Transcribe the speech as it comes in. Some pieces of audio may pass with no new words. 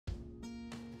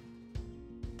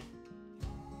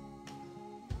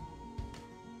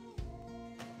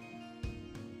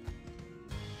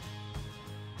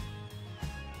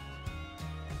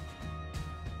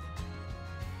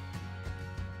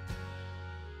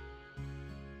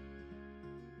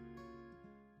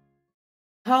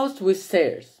House with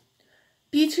Stairs.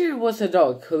 Peter was a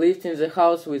dog who lived in the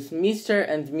house with Mr.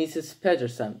 and Mrs.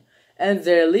 Peterson and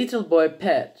their little boy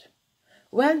Pet.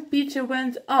 When Peter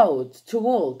went out to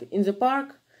walk in the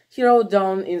park, he rode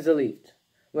down in the lift.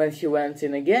 When he went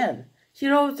in again, he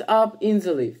rode up in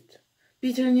the lift.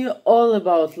 Peter knew all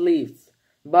about lifts,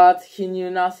 but he knew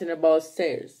nothing about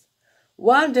stairs.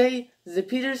 One day, the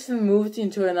Peterson moved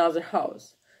into another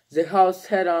house. The house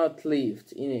had not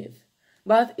lift in it,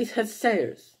 but it had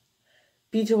stairs.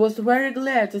 Peter was very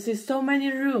glad to see so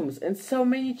many rooms and so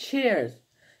many chairs.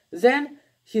 Then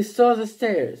he saw the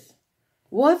stairs.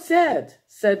 "What's that?"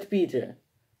 said Peter.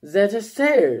 "That are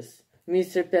stairs,"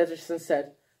 Mr. Peterson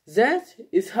said. "That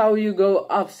is how you go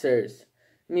upstairs."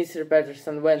 Mr.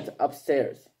 Peterson went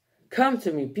upstairs. "Come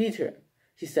to me, Peter,"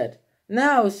 he said.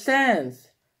 "No,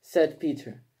 thanks," said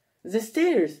Peter. "The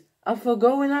stairs are for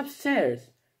going upstairs,"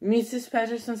 Mrs.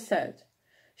 Peterson said.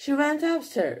 She went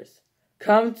upstairs.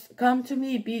 Come to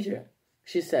me, Peter,"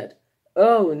 she said.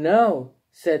 "Oh, no,"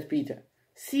 said Peter.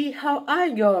 "See how I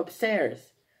go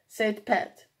upstairs," said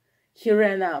Pet. He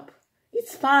ran up.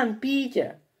 "It's fun,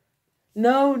 Peter."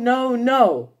 "No, no,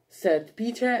 no," said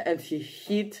Peter, and he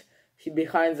hid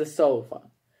behind the sofa.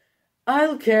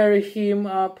 "I'll carry him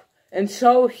up and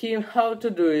show him how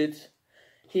to do it."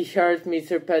 He heard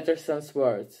Mr. Peterson's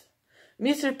words.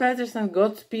 Mr. Peterson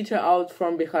got Peter out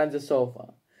from behind the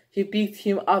sofa. He picked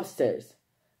him upstairs.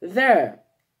 "There,"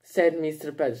 said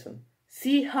Mr. Peterson.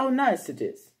 "See how nice it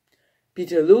is."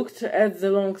 Peter looked at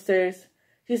the long stairs.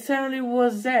 His family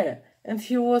was there, and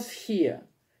he was here.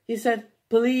 He said,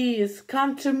 "Please,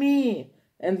 come to me,"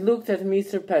 and looked at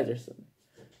Mr. Peterson.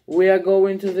 "We are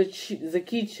going to the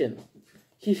kitchen,"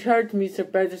 he heard Mr.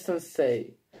 Peterson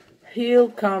say. "He'll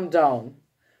come down."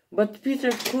 But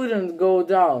Peter couldn't go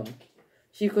down.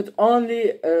 He could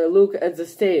only look at the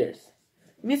stairs.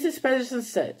 Mrs. Peterson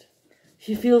said,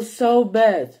 "He feels so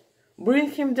bad.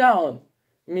 Bring him down."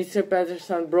 Mr.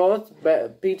 Peterson brought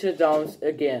Peter down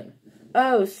again.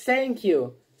 "Oh, thank you,"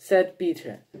 said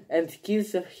Peter, and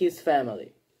kissed his family.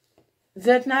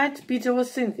 That night Peter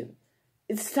was thinking,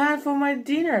 "It's time for my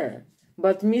dinner."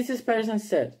 But Mrs. Peterson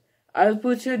said, "I'll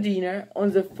put your dinner on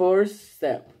the first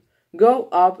step. Go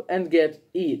up and get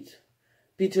it."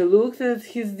 Peter looked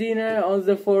at his dinner on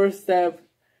the first step.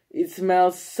 It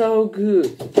smelled so good.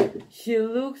 He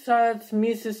looked at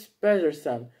Mrs.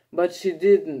 Peterson, but she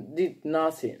did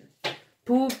nothing.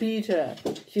 Poor Peter!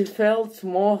 He felt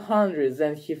more hungry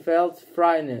than he felt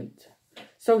frightened.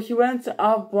 So he went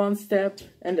up one step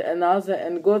and another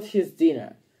and got his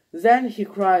dinner. Then he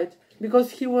cried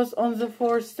because he was on the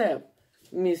fourth step.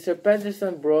 Mr.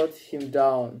 Peterson brought him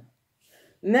down.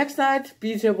 Next night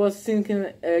Peter was thinking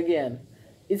again,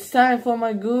 "It's time for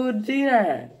my good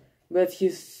dinner." But he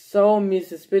saw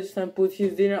Mrs. Peterson put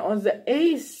his dinner on the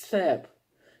eighth step.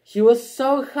 He was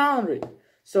so hungry,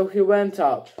 so he went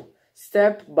up,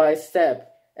 step by step,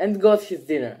 and got his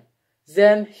dinner.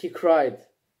 Then he cried,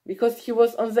 because he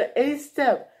was on the eighth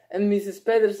step, and Mrs.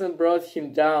 Peterson brought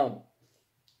him down.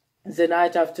 The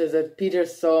night after that, Peter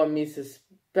saw Mrs.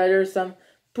 Peterson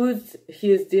put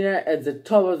his dinner at the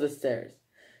top of the stairs.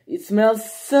 It smelled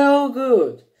so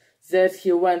good that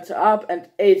he went up and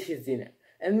ate his dinner,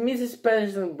 and Mrs.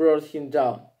 Peterson brought him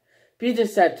down. Peter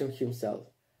said to himself,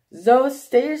 "Those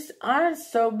stairs aren't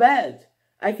so bad.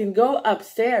 I can go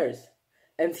upstairs."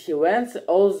 And he went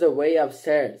all the way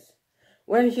upstairs.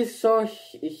 When he saw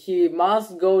he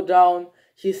must go down,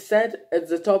 he sat at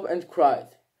the top and cried.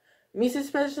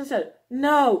 Mrs. Peterson said,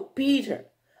 "No, Peter,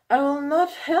 I will not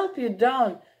help you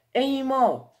down any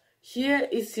more. Here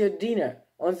is your dinner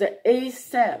on the eighth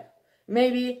step.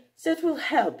 Maybe that will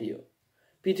help you."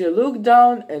 Peter looked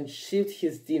down and shoved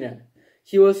his dinner.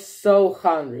 He was so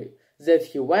hungry that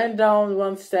he went down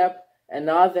one step,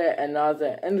 another,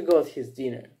 and got his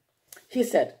dinner. He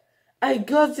said, "I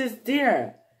got this dinner,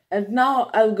 and now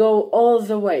I'll go all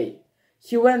the way."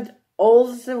 He went all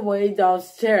the way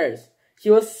downstairs.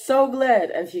 He was so glad,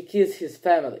 and he kissed his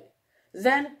family.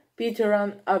 Then Peter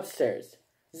ran upstairs.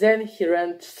 Then he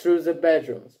ran through the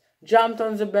bedrooms, jumped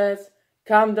on the beds,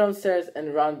 came downstairs,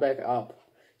 and ran back up.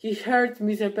 He heard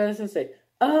Mr. Peterson say,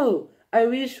 "Oh, I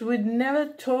wish we'd never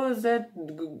told that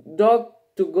dog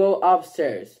to go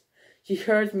upstairs." He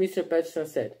heard Mr. Peterson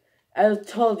say, "I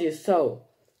told you so."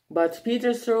 But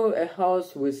Peter thought a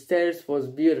house with stairs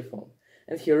was beautiful,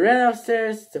 and he ran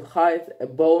upstairs to hide a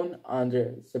bone under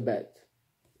the bed.